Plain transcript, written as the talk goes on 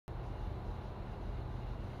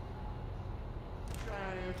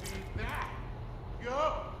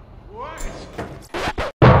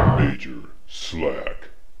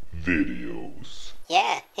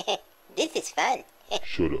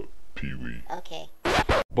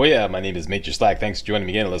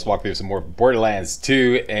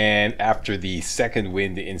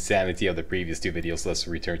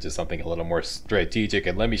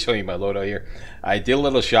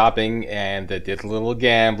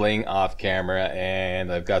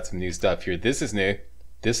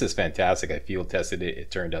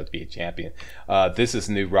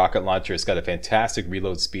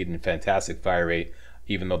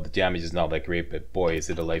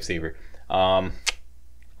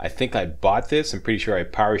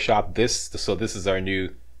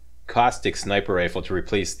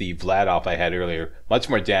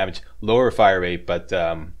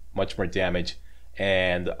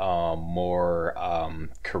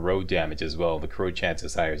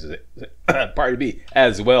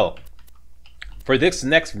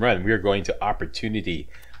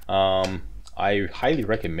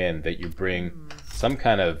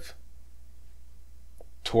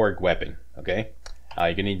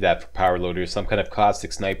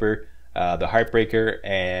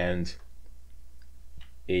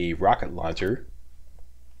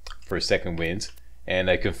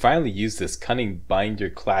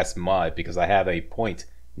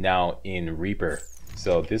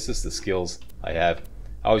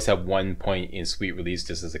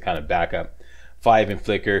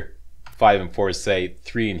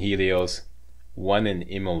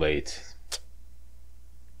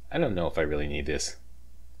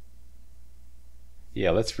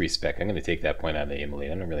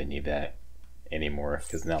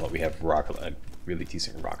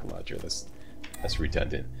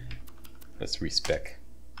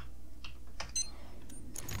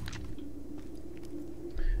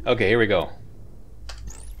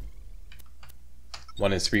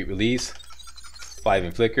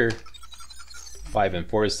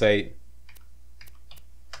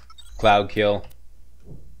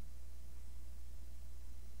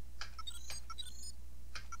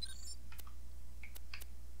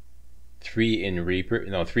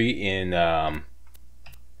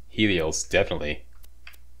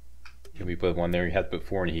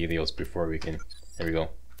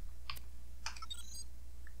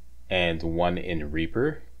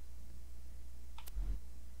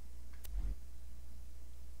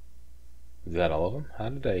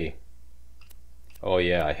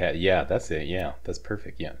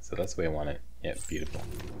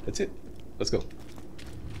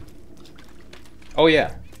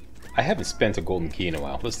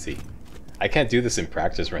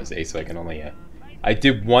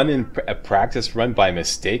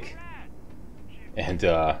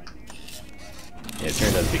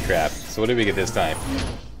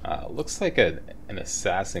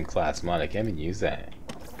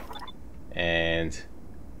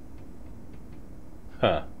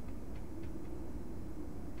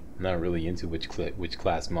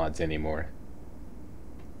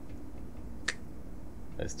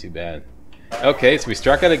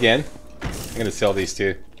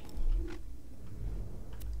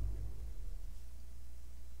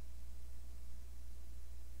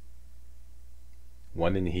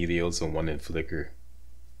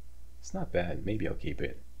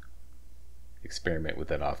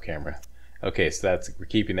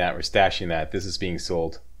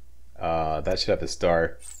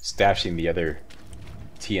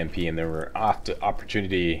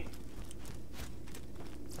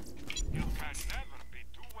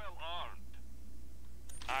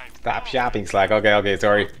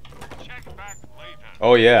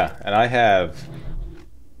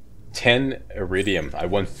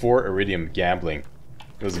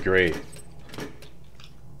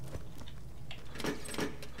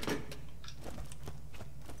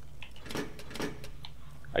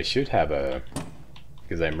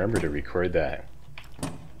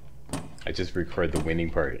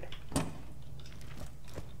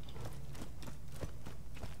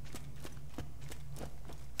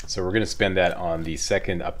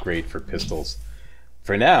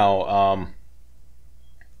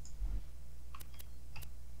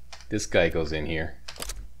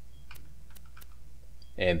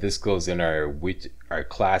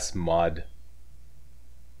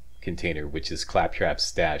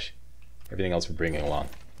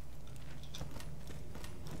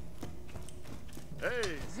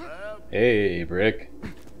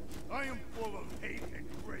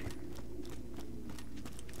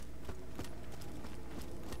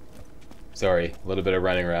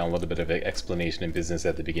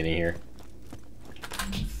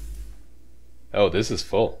Oh, this is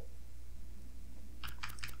full.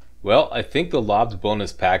 Well, I think the lobs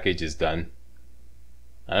bonus package is done.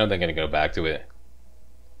 I don't think I'm gonna go back to it.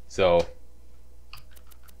 So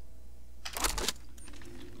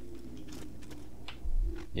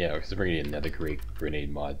yeah, because we're gonna need another great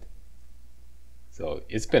grenade mod. So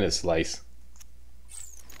it's been a slice.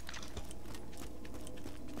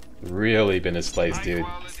 Really been a slice, dude.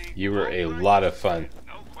 You were a lot of fun.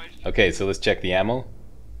 Okay, so let's check the ammo.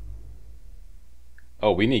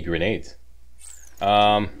 Oh, we need grenades.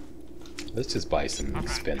 Let's just buy some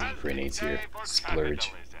expensive grenades here.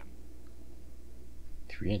 Splurge.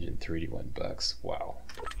 331 bucks. Wow.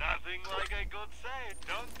 Nothing like a good save,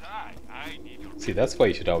 don't I? See, that's why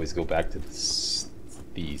you should always go back to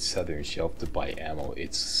the southern shelf to buy ammo.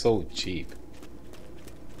 It's so cheap.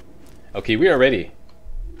 Okay, we are ready.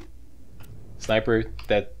 Sniper,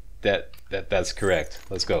 that's correct.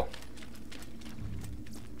 Let's go.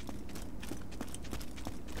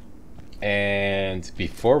 And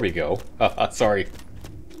before we go, sorry,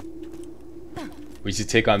 we should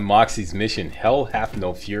take on Moxie's mission, Hell Hath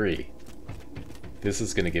No Fury. This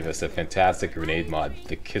is going to give us a fantastic grenade mod,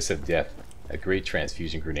 the Kiss of Death, a great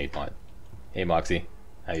transfusion grenade mod. Hey Moxie,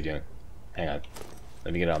 how you doing? Hang on,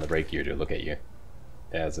 let me get on the brake here to look at you.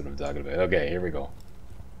 That's what I'm talking about. Okay, here we go.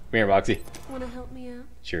 Come here, Moxie. Wanna help me out?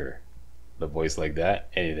 Sure. The voice like that,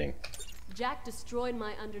 anything. Jack destroyed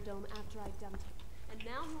my Underdome after I dumped him, and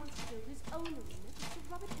now he wants to build his own arena just to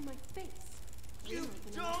rub it in my face. You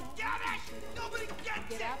don't get it! Nobody gets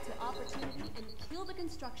Get it! out to Opportunity and kill the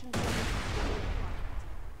construction.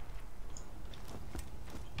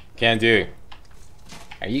 Can do.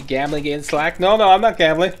 Are you gambling in Slack? No, I'm not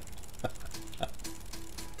gambling.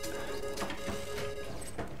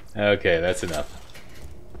 Okay, that's enough.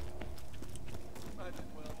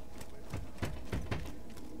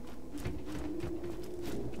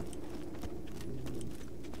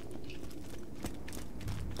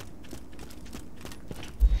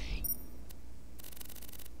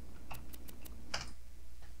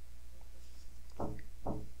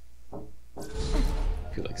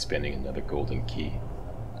 I feel like spending another golden key.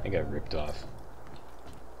 I got ripped off.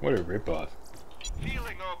 What a rip-off.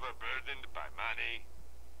 Feeling overburdened by money.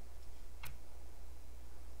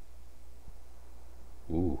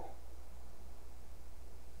 Ooh.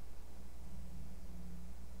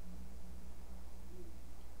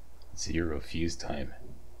 Zero fuse time.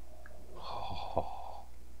 Oh.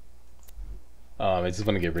 I just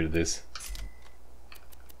want to get rid of this.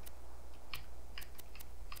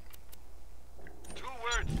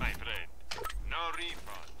 My friend, no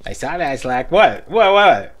refund. I saw that, Slack. What?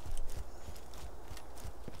 What?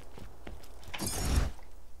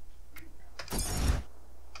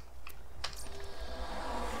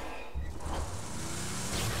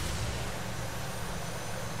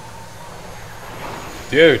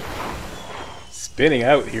 Dude. Spinning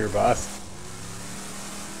out here, boss.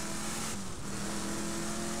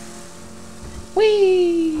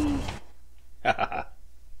 Whee! Haha.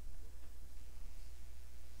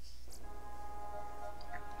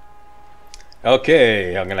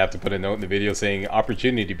 Okay, I'm gonna have to put a note in the video saying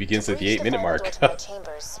opportunity begins at the 8-minute mark. To my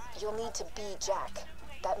chambers, you'll need to be Jack.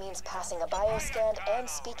 That means passing a bioscan and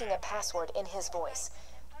speaking a password in his voice.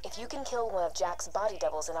 If you can kill one of Jack's body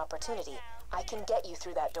doubles in Opportunity, I can get you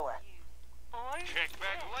through that door. Check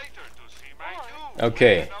back later to see my new.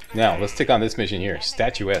 Okay, now let's take on this mission here,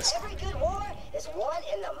 Statuesque. Every good war is won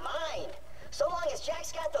in the mind. So long as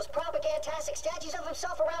Jack's got those propagantastic statues of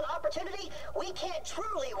himself around Opportunity, we can't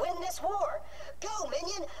truly win this war. Go,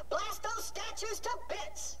 minion! Blast those statues to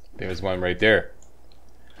bits! There's one right there.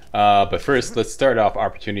 But first, let's start off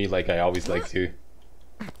Opportunity like I always like to.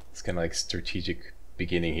 It's kind of like strategic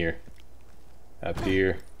beginning here. Up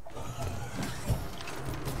here.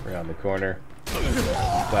 Around the corner.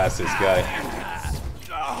 Blast this guy.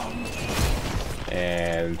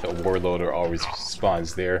 And the warlord always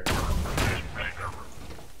spawns there.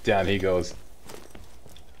 Down he goes.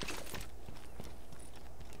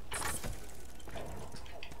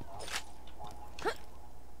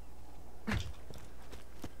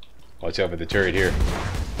 Watch out for the turret here.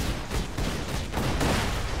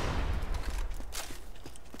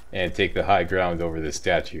 And take the high ground over the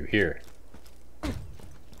statue here.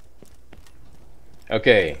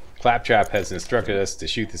 Okay, Claptrap has instructed us to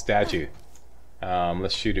shoot the statue.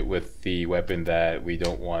 Let's shoot it with the weapon that we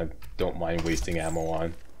don't mind wasting ammo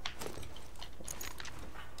on.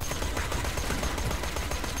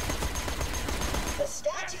 The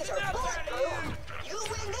statues are bulletproof! You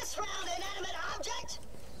win this round, inanimate object!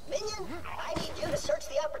 Minion, I need you to search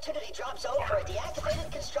the Opportunity drop zone for a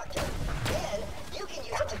deactivated constructor. Then, you can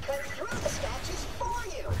use it to cut through the statues for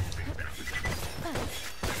you!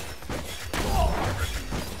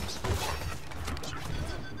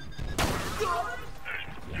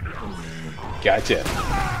 Gotcha.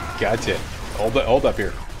 Gotcha. Hold up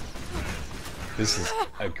here. This is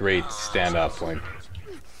a great standoff point.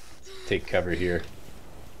 Take cover here.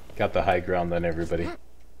 Got the high ground on everybody.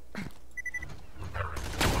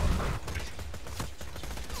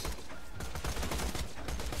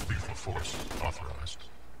 Lethal force authorized.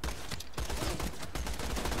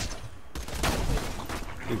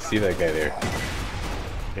 You can see that guy there.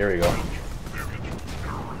 Here we go.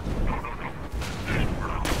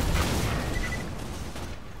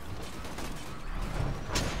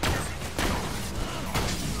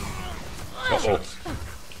 Uh-oh.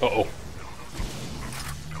 Uh-oh.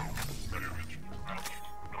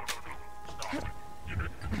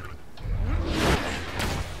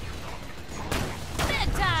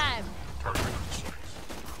 Bedtime!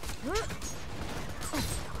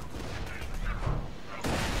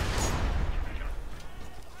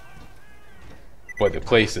 Boy, the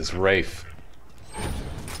place is rife.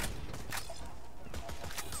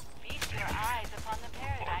 Feast your eyes upon the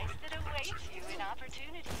paradise that awaits you in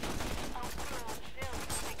opportunity. A world filled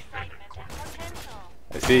with excitement and potential.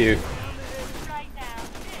 I see you. Right now,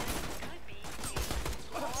 this could be you.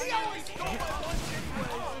 He always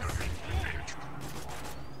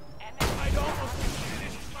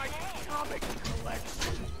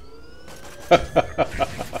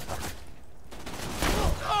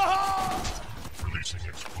Releasing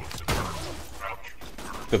explosive.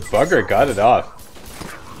 The bugger got it off.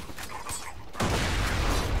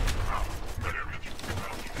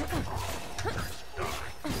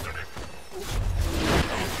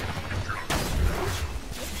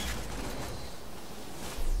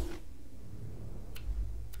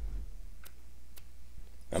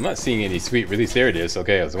 I'm not seeing any sweet release. There it is.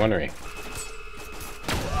 Okay, I was wondering.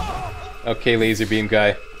 Okay, laser beam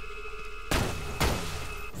guy.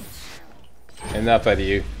 Enough out of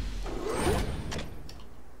you.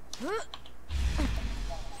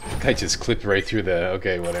 Guy just clipped right through the...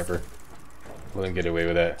 Okay, whatever. Let him get away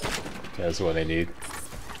with that. That's what I need.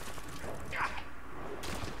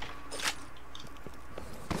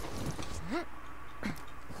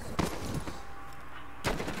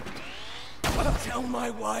 Tell my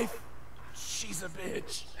wife she's a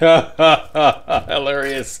bitch.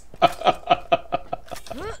 Hilarious.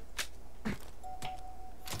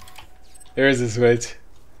 There's the switch.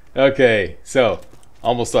 Okay, so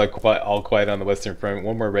almost all quiet on the western front.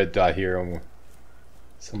 One more red dot here.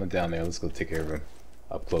 Someone down there. Let's go take care of him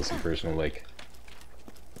up close and personal. Like,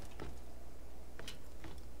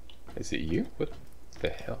 is it you? What the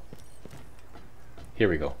hell? Here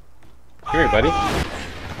we go. Here, buddy.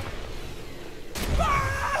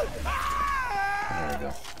 There we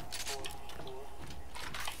go.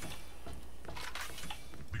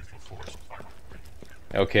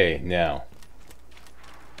 Okay, now.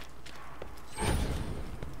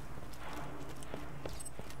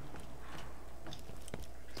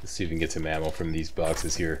 Let's see if we can get some ammo from these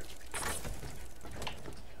boxes here.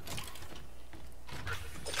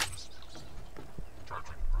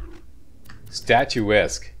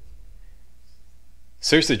 Statuesque.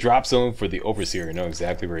 Search the drop zone for the Overseer. I know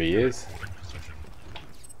exactly where he is.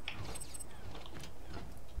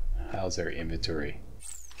 How's our inventory?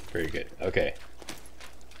 Very good. Okay.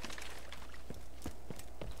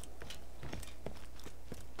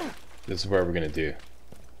 This is what we're going to do.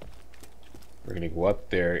 We're going to go up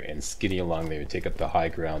there and skinny along there and take up the high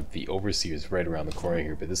ground. The Overseer is right around the corner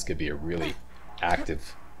here, but this could be a really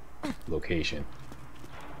active location.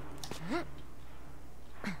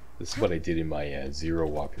 This is what I did in my Zero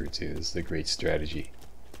walkthrough too. This is a great strategy.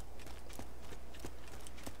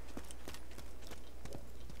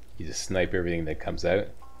 You just snipe everything that comes out,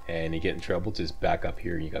 and you get in trouble, just back up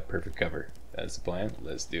here and you got perfect cover. That's the plan.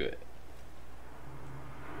 Let's do it.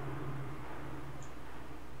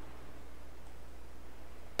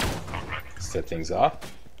 Set things off.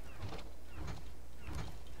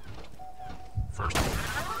 First.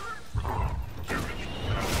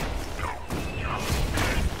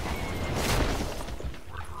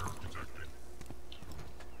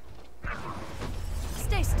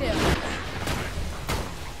 Stay still.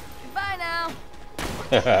 Bye now.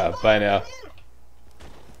 Bye now.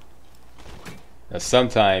 Now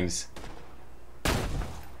sometimes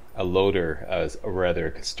a loader, or rather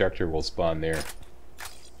a constructor, will spawn there.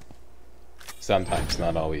 Sometimes,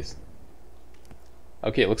 not always.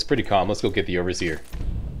 Okay, it looks pretty calm. Let's go get the Overseer.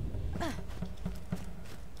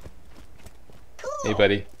 Cool. Hey,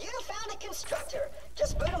 buddy. You found a constructor.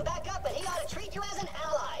 Just boot him back up and he ought to treat you as an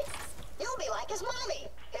ally. You'll be like his mommy.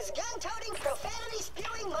 His gun-toting,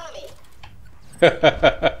 profanity-spewing mommy.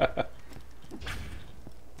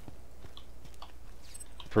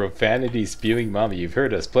 Profanity spewing mommy. You've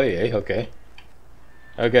heard us play, eh? Okay.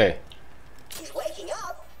 Okay. He's waking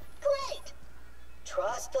up? Great!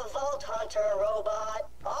 Trust the Vault Hunter, robot.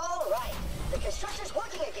 All right. The constructor's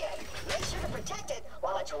working again. Make sure to protect it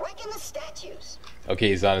while it's wrecking the statues. Okay,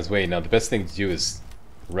 he's on his way. Now the best thing to do is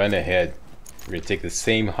run ahead. We're gonna take the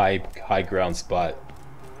same high ground spot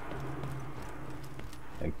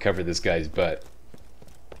and cover this guy's butt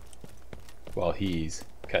while he's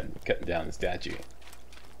cutting down the statue.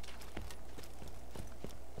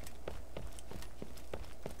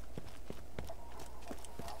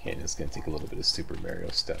 Okay, and it's gonna take a little bit of Super Mario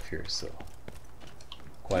stuff here, so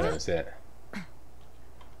quite on set.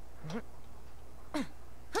 I'm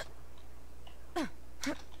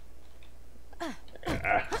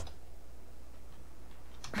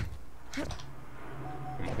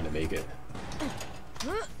not gonna make it.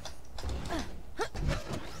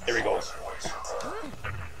 There we go.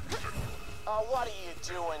 What are you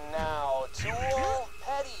doing now? Tool?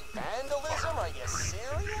 Petty vandalism? Are you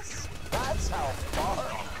serious? That's how far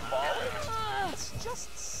you've fallen? It's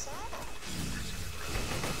just sad.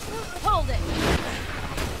 Hold it!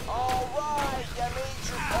 Alright, you made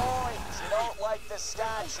your point. You don't like the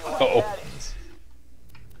statue, I Uh-oh. get it.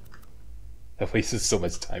 I wasted so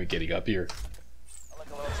much time getting up here. I look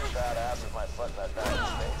a little too badass with my foot in that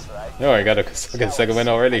band's face, right? No, I got a second win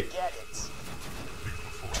already. I get it.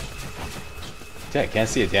 Yeah, I can't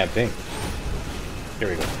see a damn thing. Here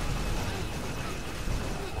we go.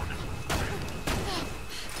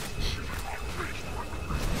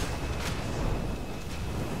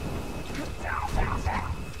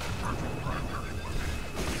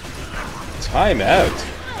 Time out.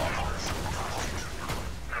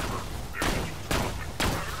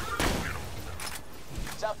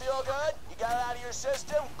 Does that feel good? You got it out of your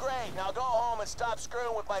system? Great. Now go home and stop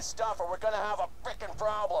screwing with my stuff or we're gonna have a frickin'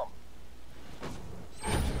 problem.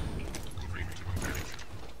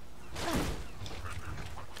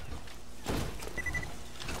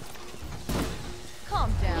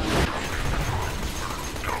 Calm down.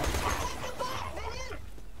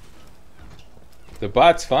 The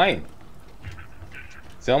bot's fine.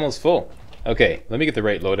 It's almost full. Okay, let me get the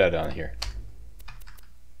right loadout on here.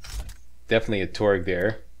 Definitely a Torg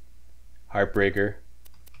there. Heartbreaker.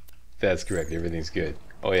 That's correct, everything's good.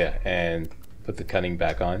 Oh yeah, and put the cunning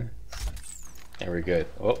back on. And we're good.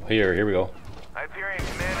 Oh, here we go. Hyperion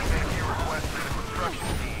Command is making a request for the construction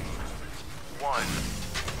team. 1.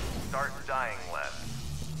 Start dying less.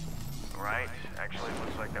 Right? Actually, it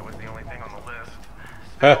looks like that was the only thing on the list.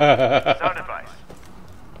 Still, sound advice.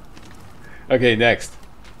 Okay, next.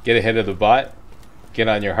 Get ahead of the bot. Get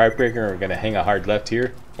on your Heartbreaker. We're going to hang a hard left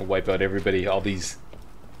here. We'll wipe out everybody, all these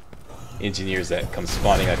engineers that come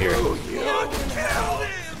spawning out here. Hey,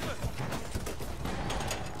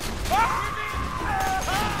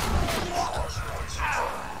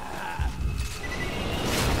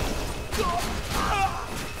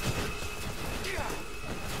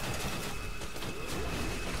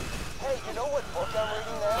 you know what book I'm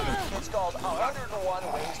reading there? It's called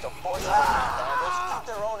 101 Ways to Force Vandals Eat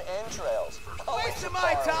Their Own Entrails. Wasting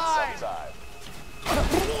my time!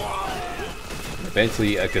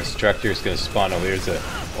 Eventually, a constructor is going to spawn. Oh, here's a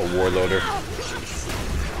warloader.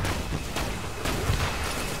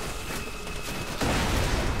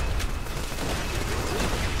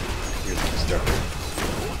 Here's a constructor.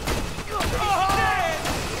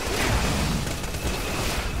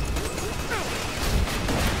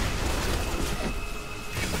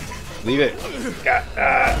 Leave it.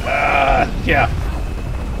 Yeah.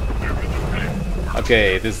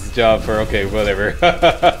 Okay, this is a job for, okay, whatever.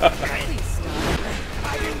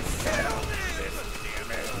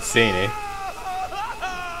 Insane, eh?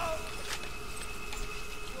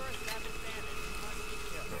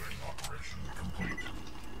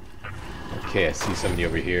 Okay, I see somebody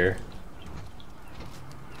over here.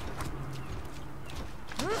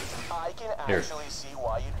 I can Here. actually see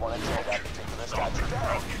why you'd want to tear that particular statue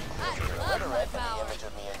down. You're illiterate, and the image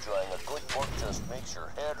of me enjoying a good book just makes your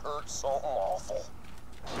head hurt something awful.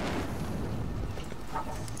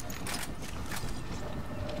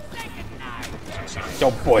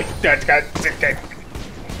 Oh boy, that got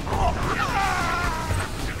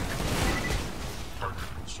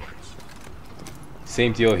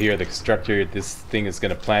same deal here. The constructor, this thing is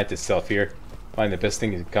going to plant itself here. Find the best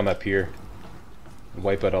thing to come up here and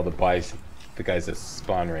wipe out all the guys that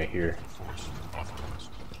spawn right here.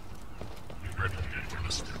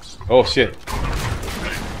 Oh shit.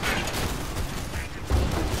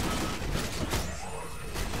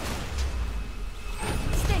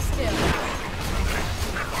 Stay still.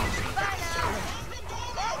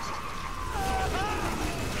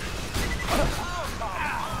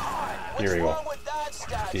 Here we go.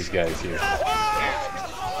 These guys here. You know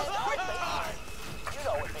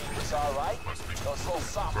what made this alright? Those little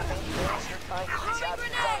soft baby things your kind gets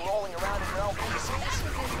having fun rolling around in your own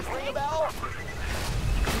PCs. Ring a bell?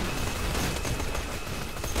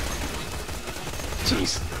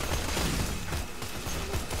 Jeez.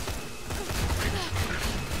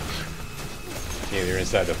 Okay, they're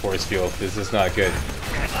inside the force field. This is not good.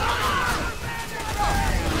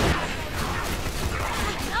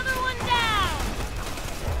 Another one down.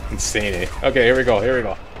 Insane, eh? Okay, here we go. Here we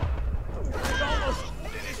go. Almost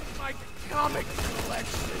finished my comic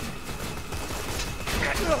collection.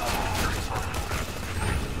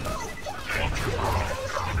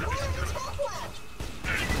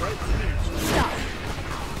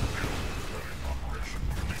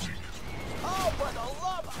 Oh, for the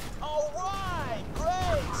love of... Alright,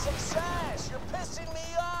 great, success. You're pissing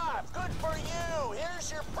me off. Good for you.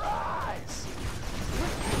 Here's your prize.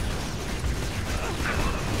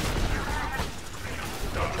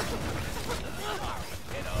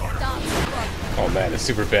 Oh man, a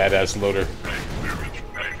super badass loader.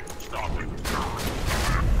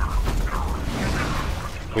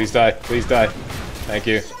 Please die. Please die. Thank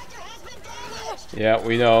you. Yeah,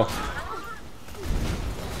 we know.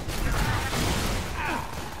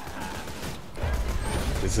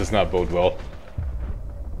 This does not bode well.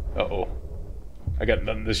 Uh-oh. I got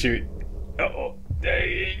nothing to shoot. Uh-oh.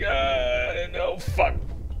 No, fuck.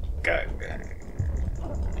 God.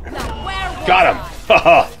 Got him!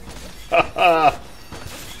 Haha! Haha!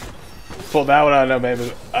 Pull that one out of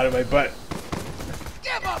my butt.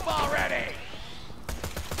 Give up already!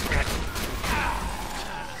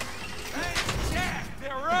 Hey, Jack,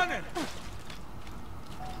 they're running!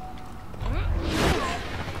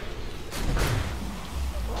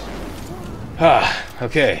 Ah,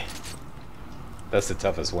 okay. That's the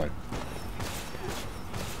toughest one.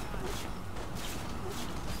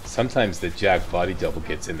 Sometimes the Jack body double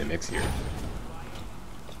gets in the mix here.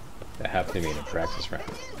 That happened to me in a practice round.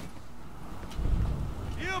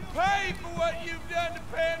 You pay for what you've done to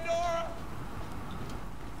Pandora?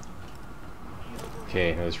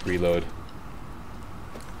 Okay, let's reload.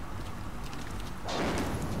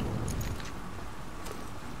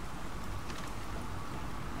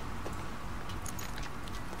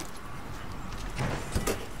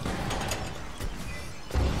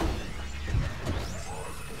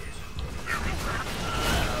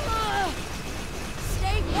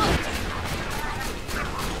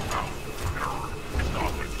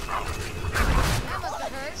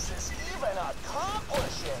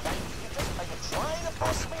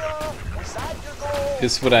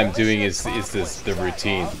 This what I'm doing is this the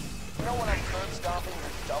routine.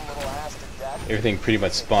 Everything pretty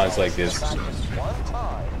much spawns like this.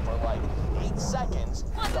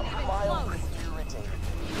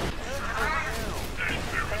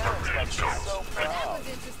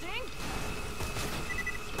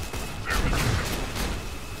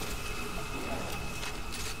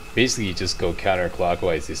 Basically, you just go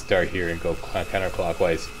counterclockwise. You start here and go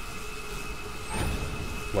counterclockwise.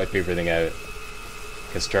 Wipe everything out.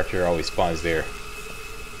 Constructor always spawns there.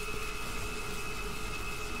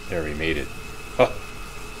 There, we made it. Oh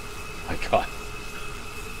my god.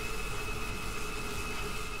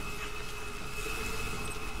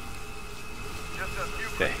 Just a few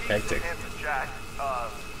Okay, hectic. Jack.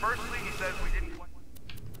 Firstly, he says we didn't.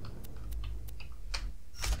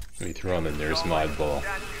 Let me throw on the nurse mod ball.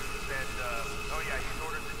 Oh yeah, he's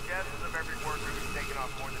ordered the deaths of every worker who's taken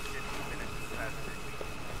off more than 15 minutes in the past 3 weeks.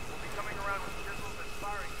 We'll be coming around with pistols and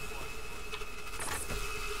firing squads.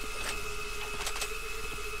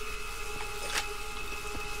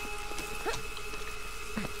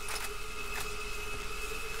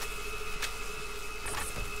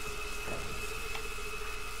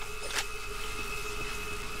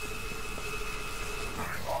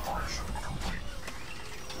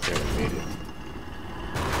 There, we made it.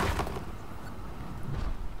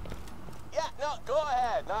 Yeah, no, go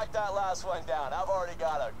ahead. Knock that last one down. I've already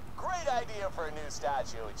got a great idea for a new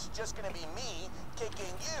statue. It's just gonna be me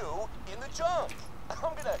kicking you in the junk.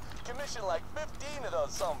 I'm gonna commission like 15 of those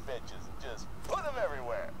sumbitches and just put them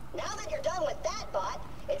everywhere. Now that you're done with that bot,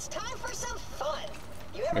 it's time for some fun.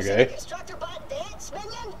 You ever see Okay. the constructor bot dance,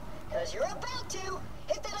 minion? Because you're about to.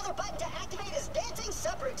 Hit that other button to activate his dancing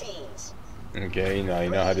subroutines. Okay, now you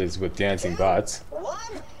know how it is with dancing bots.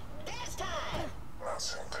 1, dance time!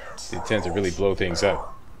 They tend to really blow things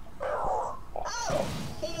up. Oh,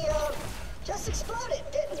 he, just exploded,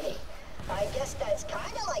 didn't he? I guess that's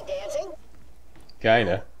kinda like dancing.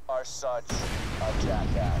 Kinda. Are such a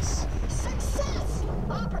jackass. Success!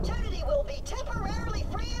 Opportunity will be temporarily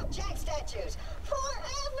free of Jack statues.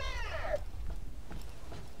 Forever!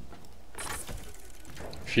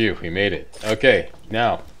 Phew, we made it. Okay,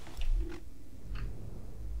 now.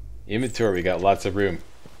 Inventory, we got lots of room.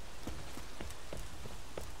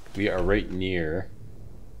 We are right near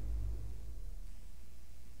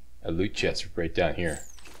a loot chest right down here.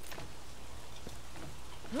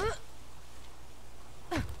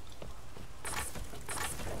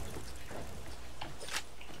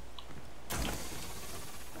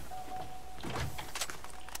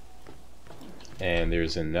 And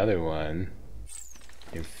there's another one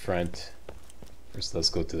in front. First, let's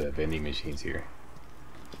go to the vending machines here.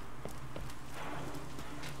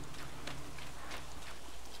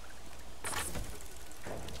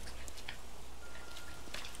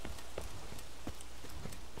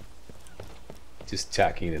 Just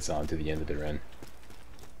tacking this on to the end of the run.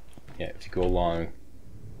 Yeah, if you go along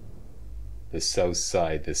the south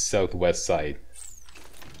side, the southwest side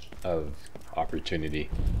of Opportunity,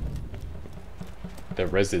 the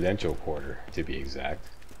residential quarter to be exact.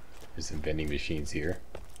 There's some vending machines here.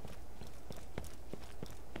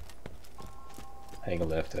 Hang a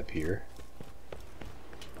left up here.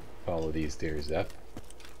 Follow these stairs up.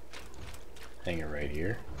 Hang it right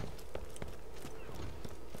here.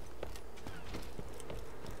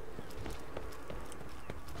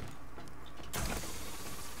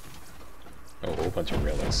 Oh, a whole bunch of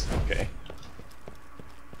relics. Okay.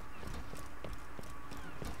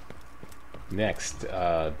 Next,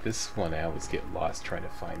 this one, I always get lost trying to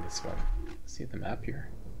find this one. See the map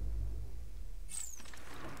here.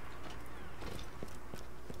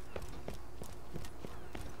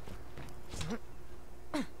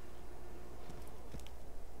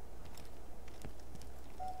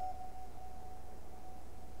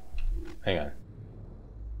 Hang on.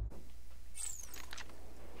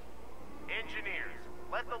 Engineers,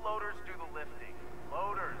 let the loaders do the lifting.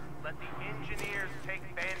 Loaders, let the engineers take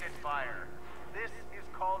bandit fire. This is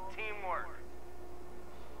called teamwork.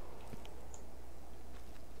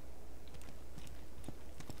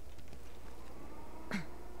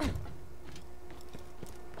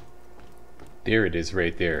 There it is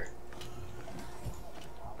right there.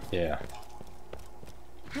 Yeah.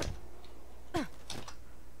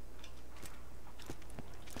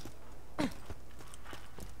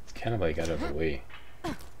 It's kind of like out of the way.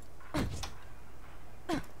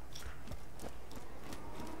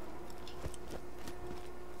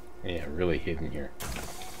 Yeah, really hidden here.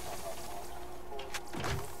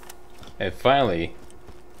 And finally,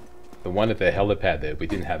 the one at the helipad that we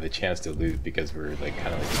didn't have a chance to loot because we were like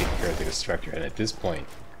kind of like taking care of the constructor, and at this point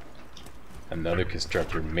another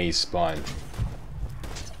constructor may spawn.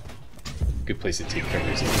 Good place to take cover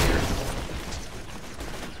is in here.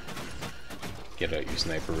 Get out your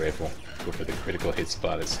sniper rifle. Go for the critical hit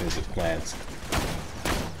spot as soon as it plants.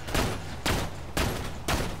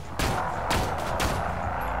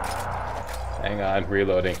 Hang on,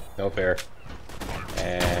 reloading. No fair.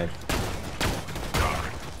 And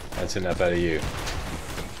that's enough out of you.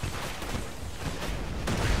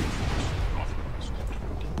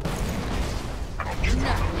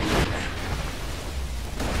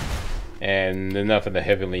 And enough of the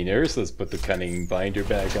heavenly nurse. Let's put the cunning binder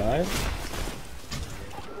back on.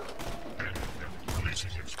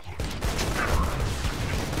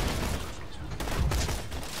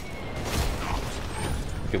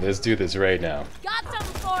 Okay, let's do this right now. Got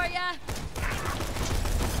something for ya.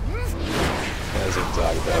 That's what I'm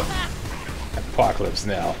talking about. Apocalypse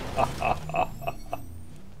now.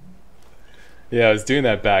 Yeah, I was doing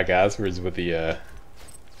that back afterwards with the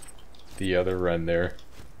other run there.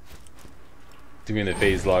 Doing the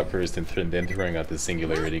phase lock first and then throwing out the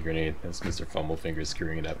singularity grenade. That's Mr. Fumblefinger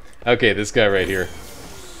screwing it up. Okay, this guy right here.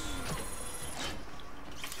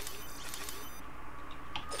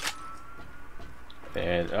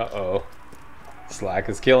 And uh-oh. Slack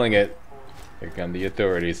is killing it. Here come the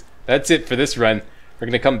authorities. That's it for this run. We're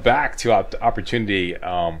going to come back to Opportunity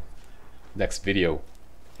next video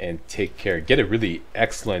and take care. Get a really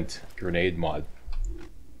excellent grenade mod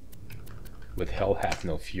with Hell Hath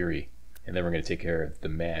No Fury. And then we're going to take care of the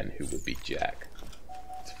man who would be Jack.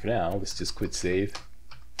 So for now, let's just quit save.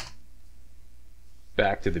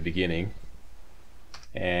 Back to the beginning.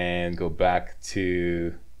 And go back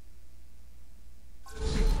to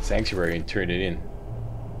Sanctuary and turn it in.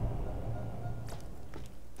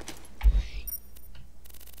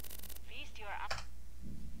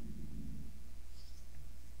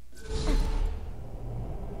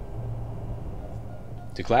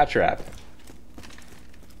 To Claptrap.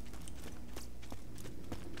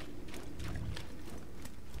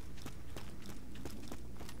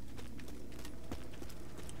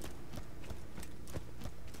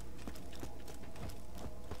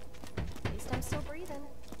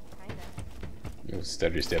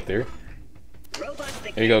 Stutter step there.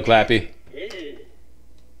 There you go, Clappy.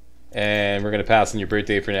 And we're gonna pass on your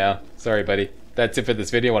birthday for now. Sorry, buddy. That's it for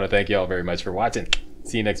this video. I want to thank you all very much for watching.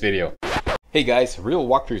 See you next video. Hey guys, real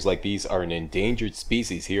walkthroughs like these are an endangered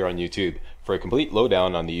species here on YouTube. For a complete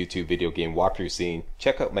lowdown on the YouTube video game walkthrough scene,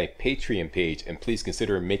 check out my Patreon page and please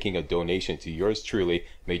consider making a donation to yours truly,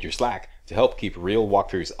 Major Slack, to help keep real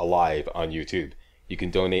walkthroughs alive on YouTube. You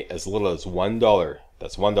can donate as little as $1.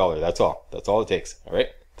 That's $1, that's all. That's all it takes, alright?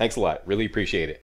 Thanks a lot, really appreciate it.